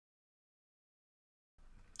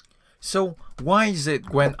So why is it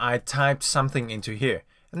when I type something into here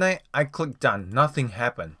and I click done, nothing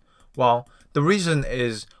happened? Well, the reason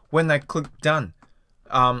is when I click done,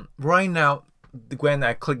 right now when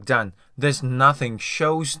I click done, there's nothing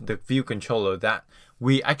shows the view controller that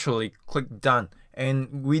we actually click done,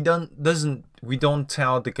 and we don't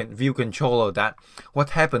tell the view controller that what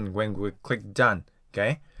happened when we click done.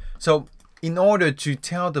 Okay, so in order to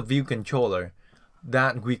tell the view controller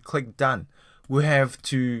that we click done, we have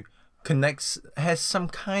to has some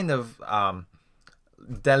kind of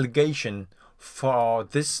delegation for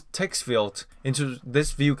this text field into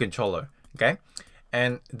this view controller. Okay,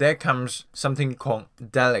 and there comes something called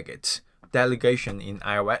delegate. Delegation in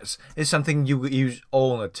iOS is something you will use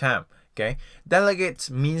all the time. Okay, delegate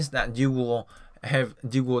means that you will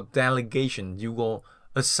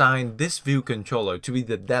assign this view controller to be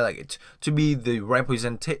the delegate, to be the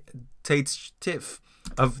representative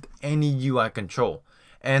of any UI control.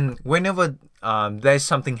 And whenever there's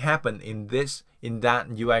something happen in that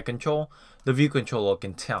UI control, the view controller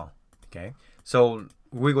can tell. Okay, so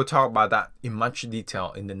we will talk about that in much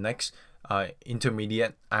detail in the next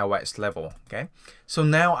intermediate iOS level. Okay, so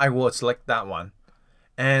now I will select that one,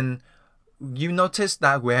 and you notice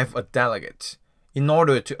that we have a delegate. In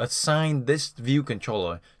order to assign this view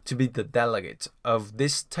controller to be the delegate of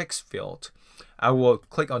this text field, I will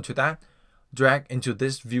click onto that, drag into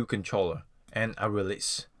this view controller, and I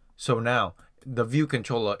release. So now the view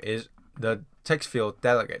controller is the text field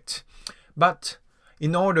delegate. But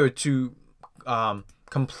in order to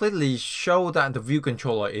completely show that the view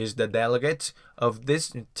controller is the delegate of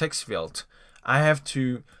this text field, I have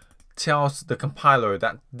to tell the compiler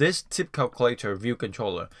that this tip calculator view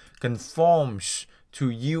controller conforms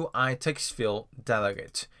to UI text field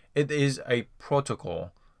delegate. It is a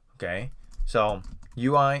protocol. Okay, so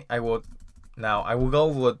UI, I will go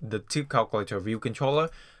over the tip calculator view controller.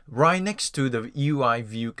 Right next to the UI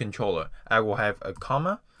view controller, I will have a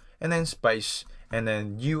comma and then space and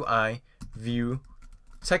then UI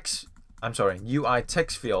text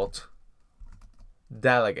field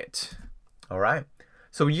delegate. All right.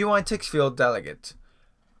 So UI text field delegate,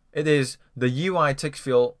 it is the UI text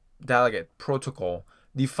field delegate protocol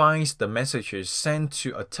defines the messages sent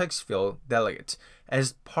to a text field delegate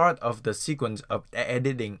as part of the sequence of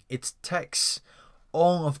editing its text.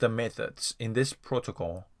 All of the methods in this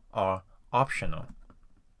protocol are optional.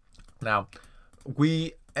 Now,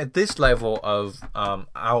 at this level of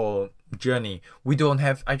our journey, we don't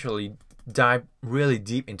have actually dive really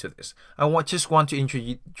deep into this. I just want to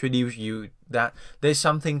introduce you that there's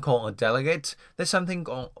something called a delegate, there's something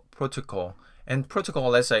called protocol, and protocol,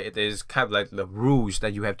 let's say it is kind of like the rules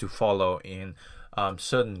that you have to follow in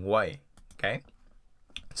certain way. Okay,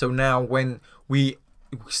 so now when we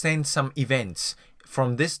send some events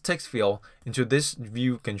from this text field into this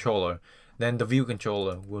view controller, then the view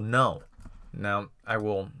controller will know. Now I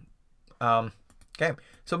will okay,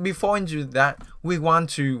 so before into that, we want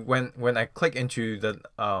to when I click into the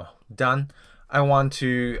done, I want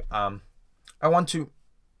to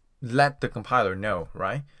let the compiler know,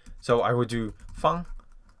 right? So I will do fun,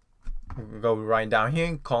 go right down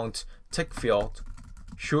here, called TextField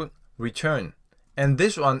should return. And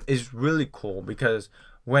this one is really cool because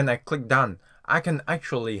when I click done, I can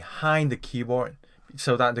actually hide the keyboard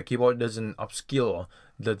so that the keyboard doesn't obscure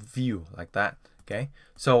the view like that. Okay,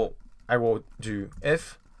 so I will do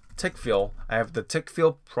if TextField, I have the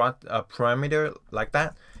TextField parameter like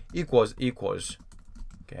that, equals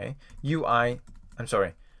okay,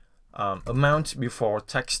 amount before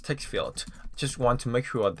TextField. Just want to make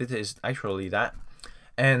sure this is actually that,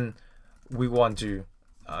 and we want to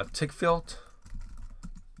TextField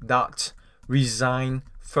dot resign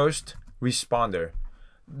first responder.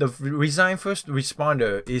 The resign first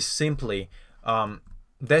responder is simply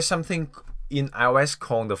there's something in iOS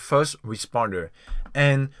called the first responder,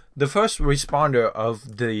 and the first responder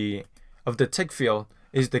of the text field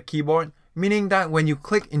is the keyboard, meaning that when you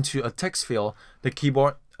click into a text field, the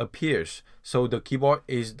keyboard appears. So the keyboard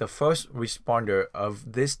is the first responder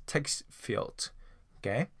of this text field.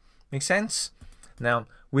 Okay, make sense? Now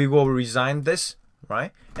we will resign this,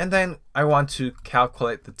 right? And then I want to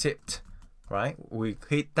calculate the tipped, right? We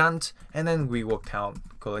hit done, and then we will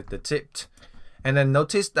calculate the tipped, and then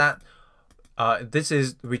notice that this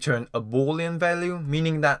is return a Boolean value,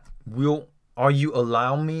 meaning that are you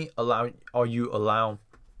allow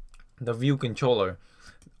the view controller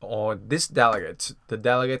or this delegate, the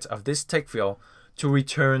delegate of this text field, to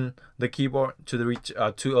return the keyboard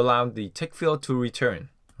to allow the text field to return,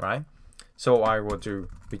 right? So I will do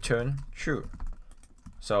return true.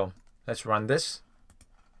 So let's run this.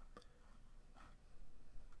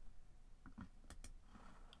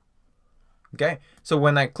 Okay, so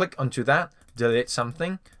when I click onto that, delete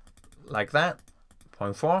something like that,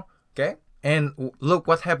 0.4, okay, and look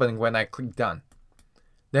what happened when I click done.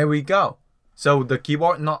 There we go. So the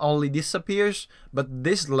keyboard not only disappears, but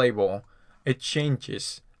this label, it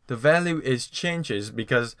changes. The value is changes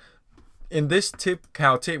because in this tip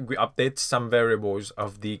count tip, we update some variables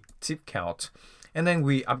of the tip count, and then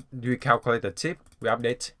we calculate the tip, we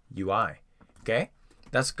update UI. Okay,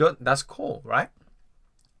 that's good, that's cool, right?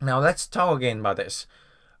 Now let's talk again about this.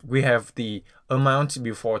 We have the amount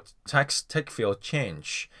before TextField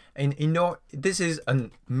change, and this is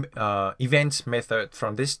an event method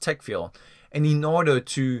from this TextField, and in order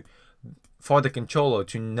for the controller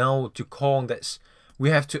to know to call this, we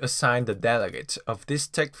have to assign the delegate of this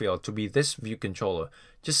TextField to be this ViewController,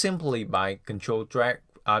 just simply by control drag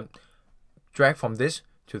from this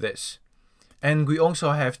to this. And we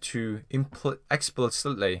also have to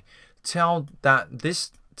explicitly tell that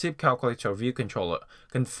this tip calculator ViewController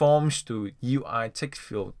conforms to UI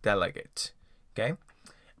TextField delegate. Okay,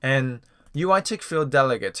 and UI TextField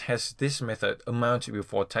delegate has this method amount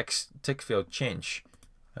before TextField change.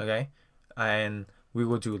 Okay, and we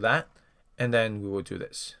will do that, and then we will do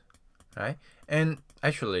this, right? And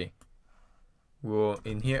actually,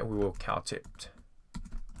 in here we will count it.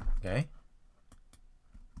 Okay,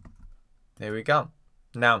 there we go.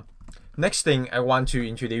 Now, next thing I want to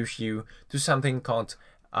introduce you to something called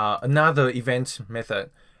another event method.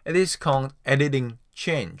 It is called editing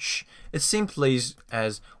change. It simply is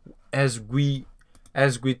as we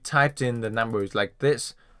typed in the numbers like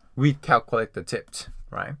this, we calculate the tip,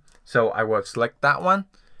 right? So I will select that one,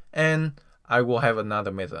 and I will have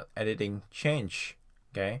another method, editing change.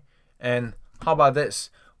 Okay, and how about this?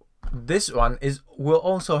 This one will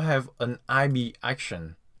also have an IB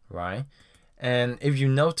action, right? And if you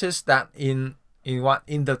notice that in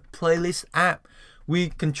the playlist app, we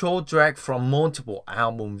control drag from multiple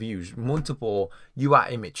album views, multiple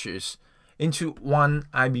UI images into one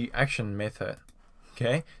IB action method.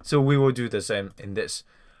 Okay, so we will do the same in this.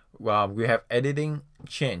 Well, we have editing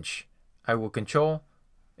change. I will control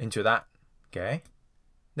into that. Okay,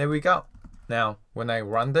 there we go. Now, when I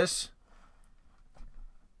run this,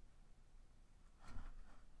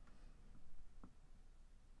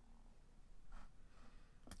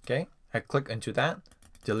 okay, I click into that,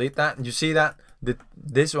 delete that. You see that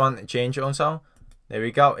this one changed also. There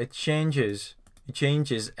we go. It changes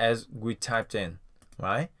as we typed in,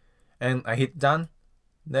 right? And I hit done.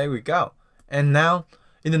 There we go. And now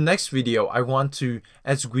in the next video, I want to,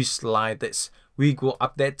 as we slide this, we will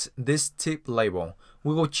update this tip label.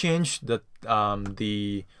 We will change the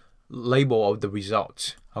label of the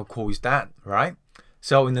result. How cool is that, right?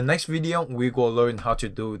 So in the next video, we will learn how to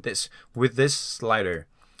do this with this slider.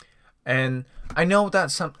 And I know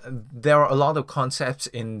that there are a lot of concepts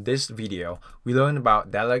in this video. We learned about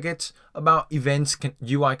delegates, about events,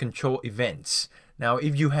 UI control events. Now,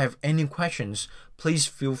 if you have any questions, please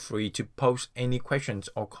feel free to post any questions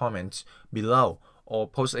or comments below, or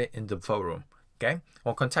post it in the forum, okay?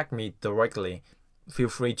 Or contact me directly. Feel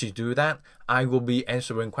free to do that. I will be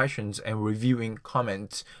answering questions and reviewing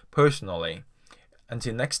comments personally.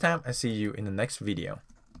 Until next time, I see you in the next video.